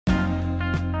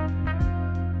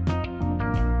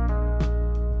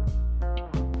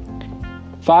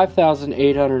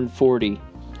5,840.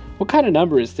 What kind of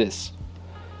number is this?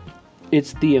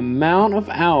 It's the amount of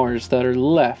hours that are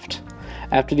left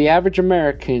after the average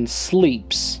American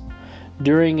sleeps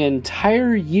during an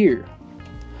entire year.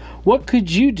 What could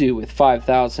you do with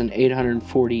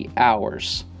 5,840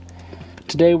 hours?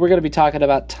 Today we're going to be talking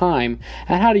about time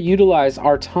and how to utilize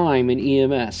our time in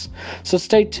EMS. So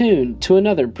stay tuned to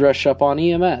another Brush Up on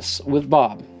EMS with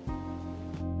Bob.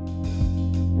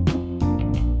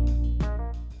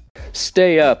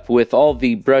 Stay up with all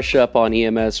the Brush Up on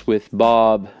EMS with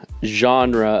Bob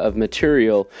genre of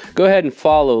material. Go ahead and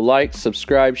follow, like,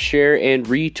 subscribe, share, and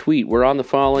retweet. We're on the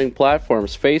following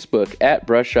platforms: Facebook at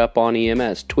Brush Up on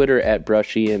EMS, Twitter at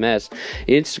Brush EMS,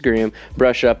 Instagram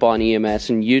Brush Up on EMS,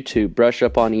 and YouTube Brush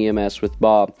Up on EMS with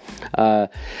Bob.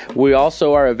 We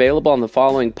also are available on the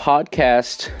following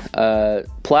podcast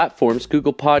platforms: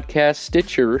 Google Podcasts,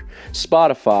 Stitcher,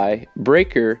 Spotify,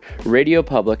 Breaker, Radio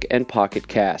Public, and Pocket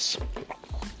Casts.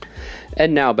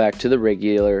 And now back to the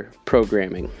regular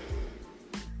programming.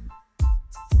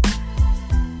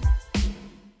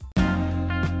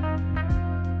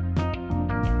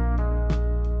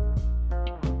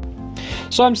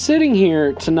 So I'm sitting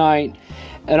here tonight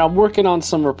and I'm working on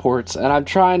some reports and I'm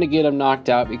trying to get them knocked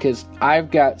out because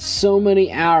I've got so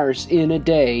many hours in a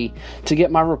day to get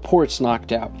my reports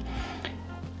knocked out.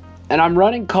 And I'm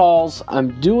running calls,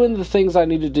 I'm doing the things I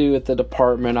need to do at the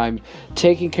department, I'm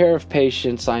taking care of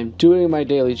patients, I'm doing my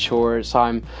daily chores,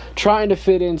 I'm trying to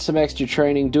fit in some extra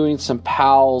training, doing some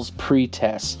PALS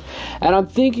pre-tests. And I'm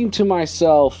thinking to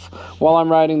myself while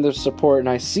I'm writing this report, and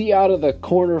I see out of the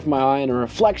corner of my eye in a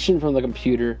reflection from the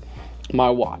computer, my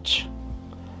watch.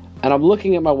 And I'm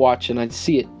looking at my watch and I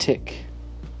see it tick,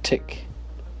 tick,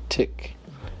 tick,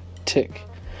 tick.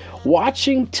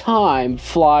 Watching time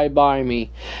fly by me,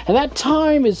 and that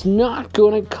time is not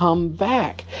going to come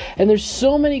back. And there's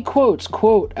so many quotes,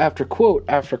 quote after quote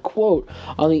after quote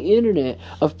on the internet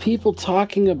of people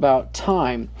talking about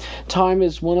time. Time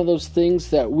is one of those things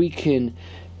that we can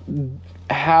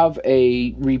have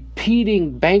a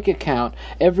repeating bank account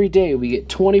every day. We get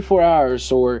 24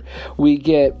 hours or we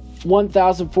get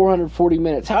 1,440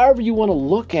 minutes, however you want to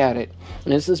look at it.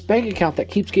 And it's this bank account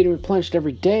that keeps getting replenished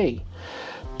every day.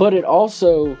 But it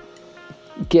also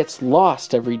gets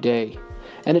lost every day.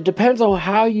 And it depends on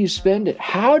how you spend it.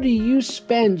 How do you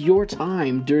spend your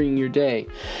time during your day?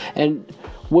 And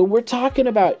when we're talking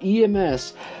about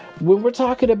EMS, when we're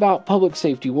talking about public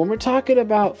safety, when we're talking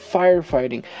about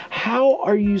firefighting, how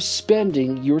are you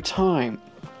spending your time?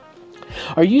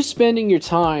 Are you spending your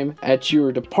time at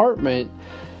your department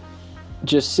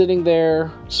just sitting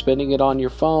there, spending it on your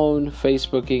phone,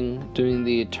 Facebooking, doing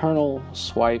the eternal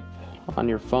swipe on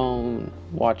your phone,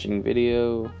 watching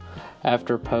video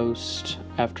after post,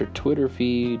 after Twitter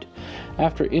feed,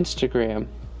 after Instagram?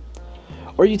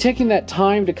 Or are you taking that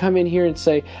time to come in here and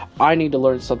say, I need to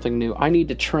learn something new, I need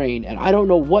to train, and I don't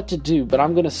know what to do, but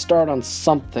I'm going to start on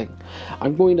something.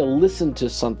 I'm going to listen to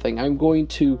something. I'm going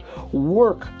to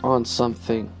work on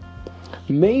something.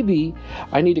 Maybe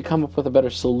I need to come up with a better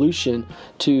solution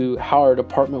to how our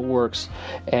department works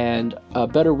and a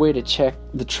better way to check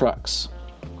the trucks.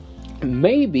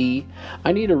 Maybe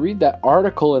I need to read that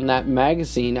article in that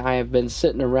magazine I have been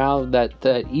sitting around, that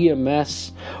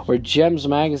EMS or GEMS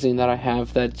magazine that I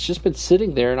have, that's just been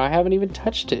sitting there and I haven't even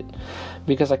touched it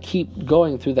because I keep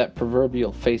going through that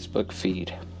proverbial Facebook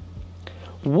feed.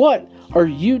 What are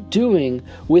you doing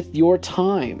with your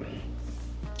time?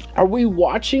 Are we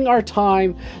watching our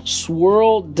time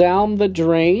swirl down the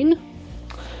drain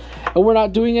and we're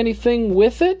not doing anything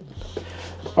with it?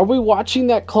 Are we watching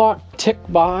that clock tick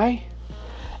by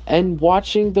and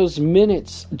watching those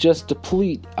minutes just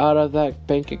deplete out of that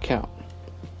bank account?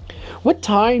 What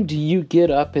time do you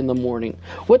get up in the morning?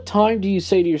 What time do you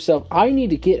say to yourself, I need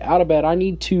to get out of bed, I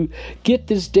need to get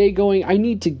this day going, I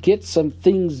need to get some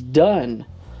things done?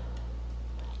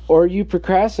 Or are you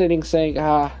procrastinating, saying,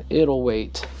 it'll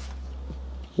wait?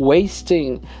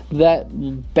 Wasting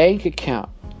that bank account.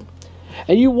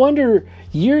 And you wonder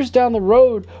years down the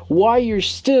road why you're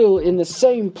still in the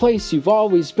same place you've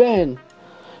always been.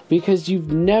 Because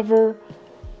you've never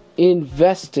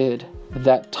invested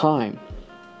that time.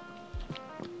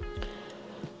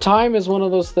 Time is one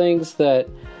of those things that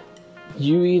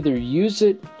you either use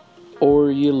it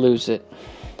or you lose it.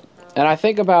 And I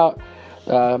think about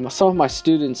some of my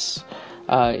students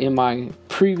in my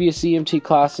previous EMT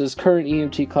classes, current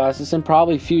EMT classes, and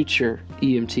probably future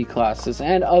EMT classes,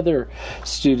 and other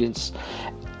students.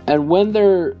 And when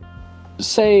they're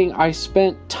saying, I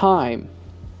spent time,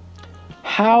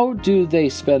 how do they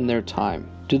spend their time?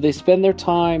 Do they spend their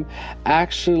time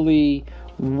actually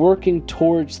working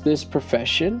towards this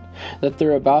profession that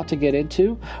they're about to get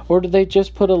into, or do they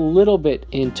just put a little bit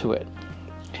into it?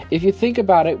 If you think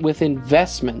about it with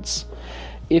investments,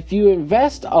 if you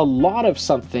invest a lot of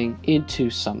something into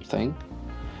something,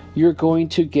 you're going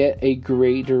to get a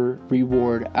greater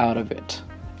reward out of it.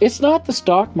 It's not the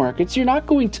stock markets. You're not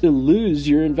going to lose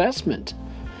your investment.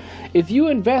 If you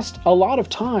invest a lot of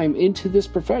time into this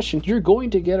profession, you're going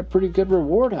to get a pretty good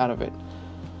reward out of it.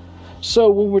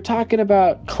 So when we're talking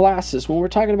about classes, when we're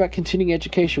talking about continuing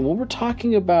education, when we're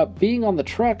talking about being on the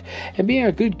truck and being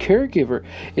a good caregiver,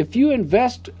 if you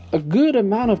invest a good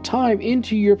amount of time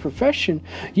into your profession,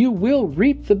 you will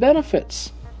reap the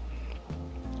benefits.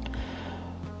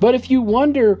 But if you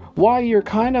wonder why you're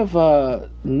kind of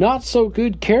a not so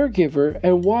good caregiver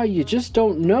and why you just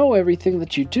don't know everything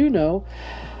that you do know,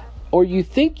 or you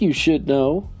think you should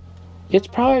know, it's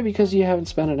probably because you haven't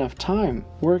spent enough time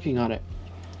working on it.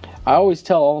 I always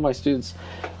tell all of my students,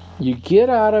 you get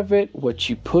out of it what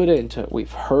you put into it.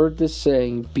 We've heard this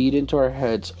saying beat into our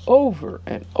heads over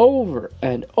and over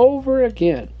and over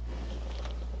again.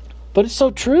 But it's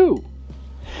so true.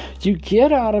 You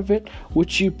get out of it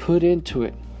what you put into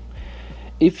it.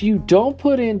 If you don't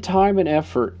put in time and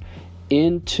effort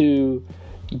into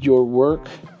your work,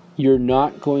 you're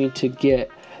not going to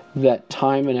get that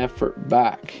time and effort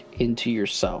back into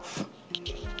yourself.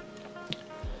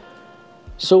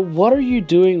 So what are you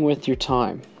doing with your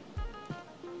time?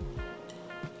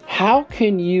 How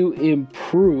can you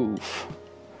improve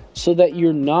so that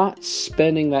you're not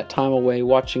spending that time away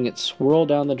watching it swirl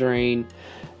down the drain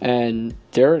and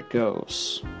there it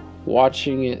goes,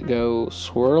 watching it go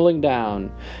swirling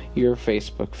down your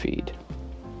Facebook feed?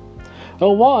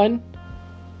 Well, one,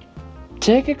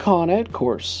 take a Con Ed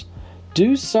course.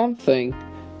 Do something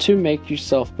to make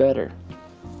yourself better.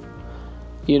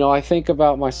 You know, I think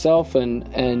about myself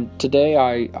and today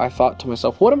I thought to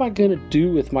myself, what am I going to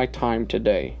do with my time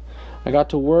today? I got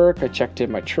to work, I checked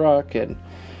in my truck, and,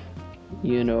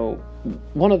 you know,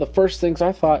 one of the first things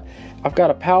I thought, I've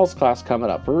got a PALS class coming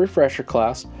up, a refresher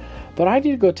class, but I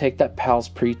need to go take that PALS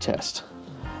pre-test.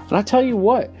 And I tell you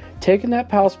what, taking that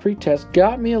PALS pre-test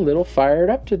got me a little fired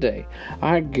up today.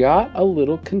 I got a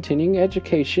little continuing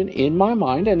education in my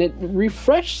mind, and it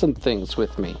refreshed some things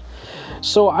with me.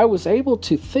 So I was able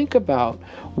to think about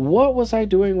what was I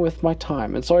doing with my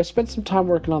time. And so I spent some time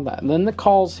working on that. And then the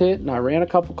calls hit, and I ran a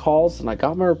couple calls, and I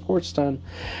got my reports done.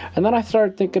 And then I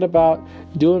started thinking about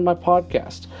doing my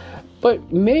podcast.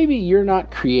 But maybe you're not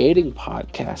creating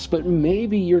podcasts, but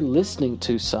maybe you're listening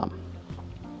to some.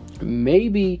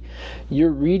 Maybe you're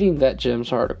reading that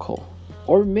GEMS article.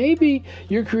 Or maybe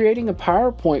you're creating a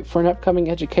PowerPoint for an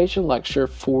upcoming education lecture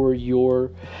for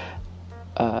your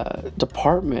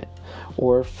department,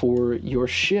 or for your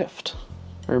shift,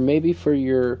 or maybe for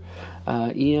your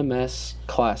EMS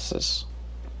classes.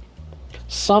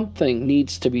 Something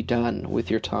needs to be done with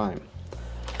your time.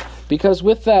 Because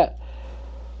with that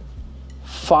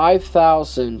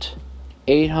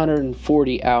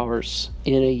 5,840 hours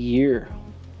in a year,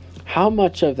 how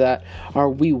much of that are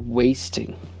we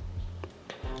wasting?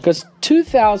 Because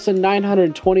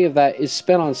 2,920 of that is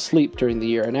spent on sleep during the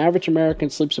year. An average American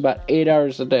sleeps about 8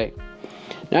 hours a day.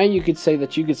 Now you could say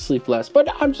that you could sleep less, but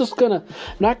I'm just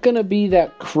not gonna be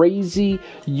that crazy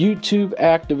YouTube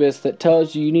activist that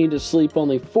tells you need to sleep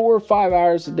only 4 or 5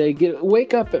 hours a day.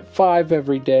 Wake up at 5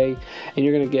 every day, and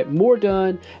you're gonna get more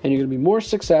done, and you're gonna be more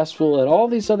successful than all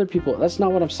these other people. That's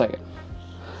not what I'm saying.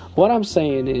 What I'm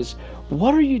saying is,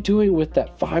 what are you doing with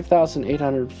that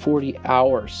 5,840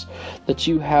 hours that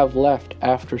you have left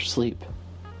after sleep?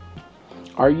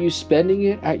 Are you spending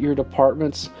it at your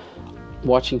departments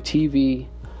watching TV,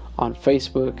 on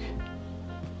Facebook,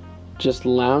 just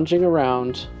lounging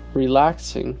around,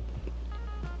 relaxing?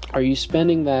 Are you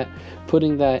spending that,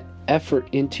 putting that effort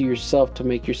into yourself to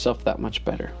make yourself that much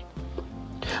better?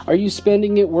 Are you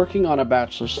spending it working on a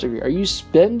bachelor's degree? Are you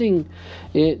spending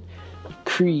it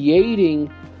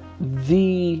creating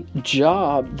the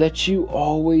job that you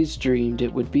always dreamed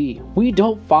it would be? We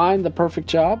don't find the perfect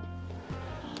job.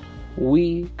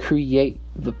 We create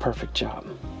the perfect job.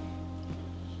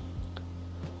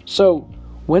 So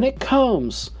when it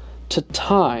comes to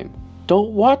time,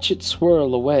 don't watch it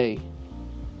swirl away.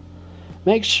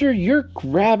 Make sure you're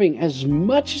grabbing as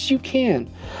much as you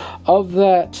can of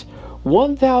that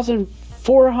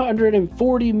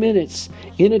 1,440 minutes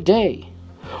in a day,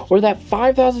 or that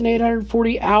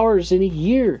 5,840 hours in a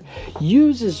year.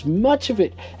 Use as much of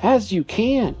it as you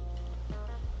can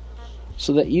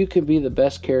so that you can be the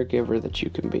best caregiver that you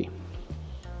can be.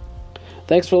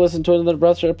 Thanks for listening to another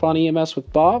Brotherhood Upon EMS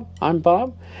with Bob. I'm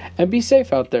Bob, and be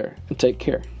safe out there and take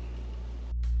care.